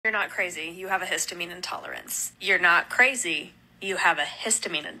You're not crazy. You have a histamine intolerance. You're not crazy. You have a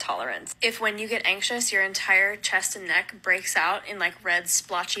histamine intolerance. If when you get anxious, your entire chest and neck breaks out in like red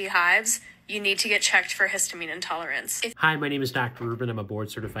splotchy hives, you need to get checked for histamine intolerance. Hi, my name is Dr. Rubin. I'm a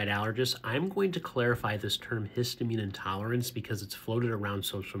board-certified allergist. I'm going to clarify this term histamine intolerance because it's floated around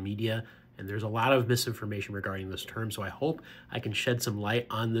social media and there's a lot of misinformation regarding this term, so I hope I can shed some light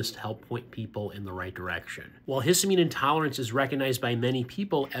on this to help point people in the right direction. While histamine intolerance is recognized by many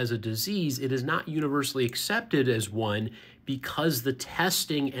people as a disease, it is not universally accepted as one because the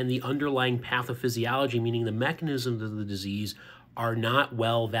testing and the underlying pathophysiology, meaning the mechanisms of the disease, are not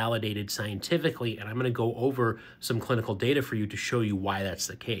well validated scientifically, and I'm going to go over some clinical data for you to show you why that's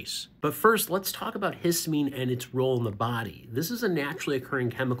the case. But first, let's talk about histamine and its role in the body. This is a naturally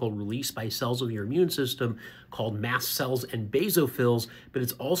occurring chemical released by cells of your immune system called mast cells and basophils, but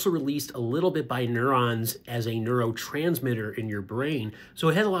it's also released a little bit by neurons as a neurotransmitter in your brain. So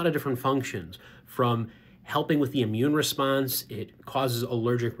it has a lot of different functions, from helping with the immune response. It causes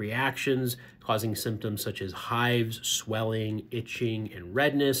allergic reactions, causing symptoms such as hives, swelling, itching, and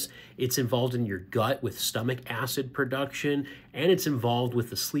redness. It's involved in your gut with stomach acid production, and it's involved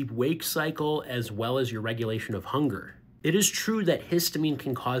with the sleep-wake cycle as well as your regulation of hunger. It is true that histamine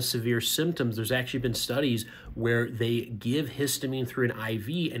can cause severe symptoms. There's actually been studies where they give histamine through an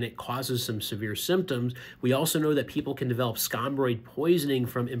IV and it causes some severe symptoms. We also know that people can develop scombroid poisoning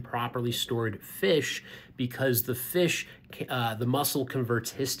from improperly stored fish because the fish, the muscle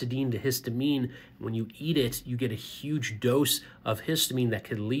converts histidine to histamine. When you eat it, you get a huge dose of histamine that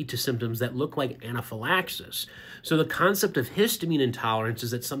can lead to symptoms that look like anaphylaxis. So the concept of histamine intolerance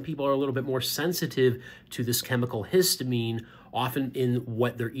is that some people are a little bit more sensitive to this chemical histamine, often in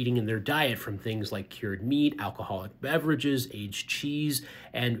what they're eating in their diet, from things like cured meat, alcoholic beverages, aged cheese,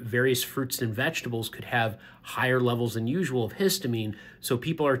 and various fruits and vegetables could have higher levels than usual of histamine. So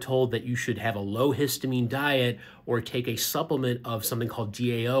people are told that you should have a low histamine diet or take a supplement of something called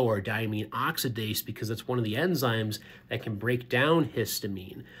DAO, or diamine oxidase, because it's one of the enzymes that can break down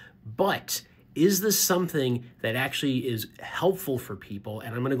histamine. But is this something that actually is helpful for people?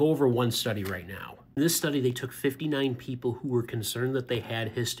 And I'm going to go over one study right now. In this study, they took 59 people who were concerned that they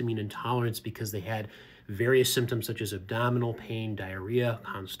had histamine intolerance because they had various symptoms such as abdominal pain, diarrhea,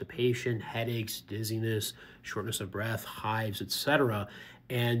 constipation, headaches, dizziness, shortness of breath, hives, etc.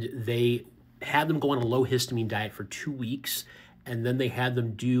 And they had them go on a low histamine diet for 2 weeks, and then they had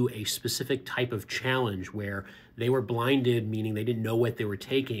them do a specific type of challenge where they were blinded, meaning they didn't know what they were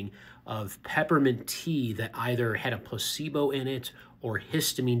taking, of peppermint tea that either had a placebo in it or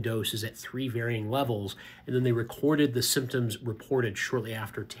histamine doses at 3 varying levels, and then they recorded the symptoms reported shortly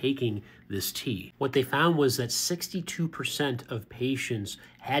after taking this tea. What they found was that 62% of patients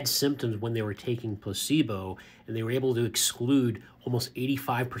had symptoms when they were taking placebo, and they were able to exclude almost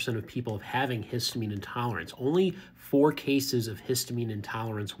 85% of people of having histamine intolerance. Only 4 cases of histamine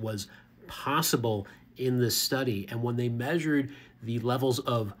intolerance was possible in this study, and when they measured the levels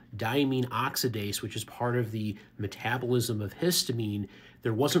of diamine oxidase, which is part of the metabolism of histamine,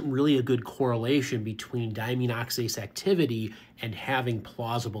 there wasn't really a good correlation between diamine oxidase activity and having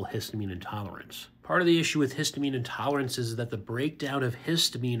plausible histamine intolerance. Part of the issue with histamine intolerance is that the breakdown of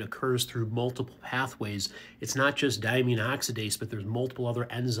histamine occurs through multiple pathways. It's not just diamine oxidase, but there's multiple other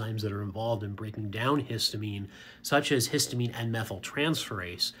enzymes that are involved in breaking down histamine, such as histamine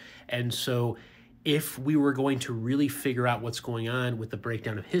N-methyltransferase. And so if we were going to really figure out what's going on with the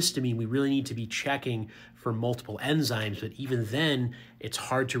breakdown of histamine, we really need to be checking for multiple enzymes. But even then, it's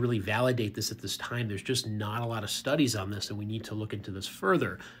hard to really validate this at this time. There's just not a lot of studies on this, and we need to look into this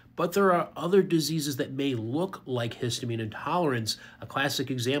further. But there are other diseases that may look like histamine intolerance. A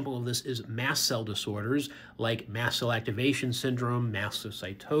classic example of this is mast cell disorders like mast cell activation syndrome,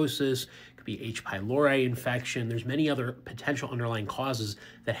 mastocytosis, could be H. pylori infection. There's many other potential underlying causes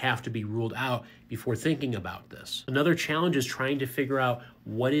that have to be ruled out before thinking about this. Another challenge is trying to figure out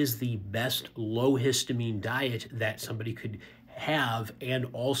what is the best low histamine diet that somebody could have and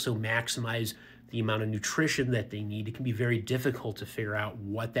also maximize the amount of nutrition that they need. It can be very difficult to figure out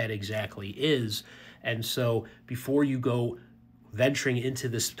what that exactly is. And so before you go venturing into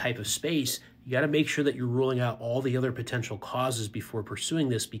this type of space, you got to make sure that you're ruling out all the other potential causes before pursuing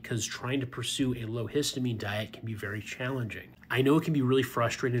this, because trying to pursue a low histamine diet can be very challenging. I know it can be really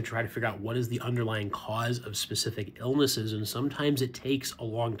frustrating to try to figure out what is the underlying cause of specific illnesses, and sometimes it takes a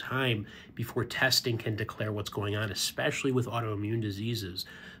long time before testing can declare what's going on, especially with autoimmune diseases.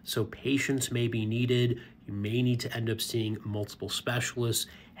 So patience may be needed. You may need to end up seeing multiple specialists,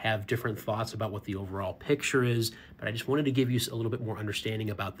 have different thoughts about what the overall picture is, but I just wanted to give you a little bit more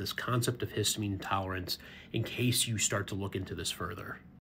understanding about this concept of histamine intolerance in case you start to look into this further.